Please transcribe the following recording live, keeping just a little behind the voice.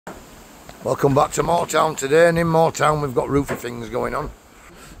Welcome back to Moortown today, and in Moortown we've got roofy things going on.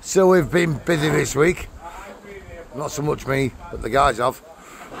 So we've been busy this week. Not so much me, but the guys have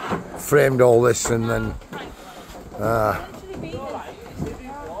framed all this and then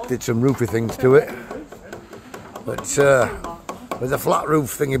did some roofy things to it. But there's a flat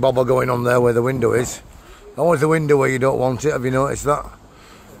roof thingy bobber going on there where the window is. Always the window where you don't want it, have you noticed that?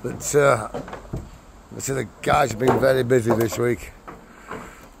 But so the guys have been very busy this week.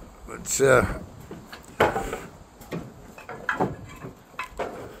 But so,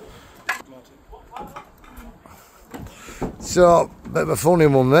 a bit of a funny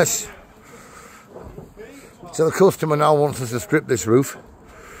one this. So the customer now wants us to strip this roof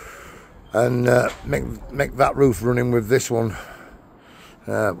and make that roof running with this one.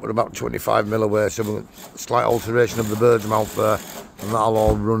 We're about 25mm away, so a slight alteration of the bird's mouth there, and that'll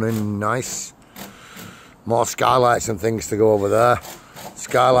all run in nice. More skylights and things to go over there.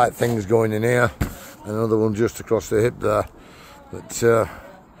 Skylight things going in here, and another one just across the hip there. But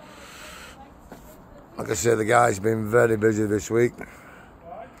like I say, the guy's been very busy this week.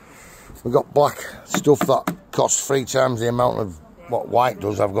 We've got black stuff that costs 3 times the amount of what white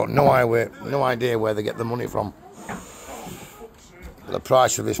does. I've got no idea where they get the money from. The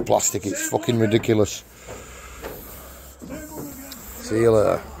price of this plastic, it's fucking ridiculous. See you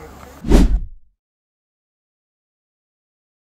later.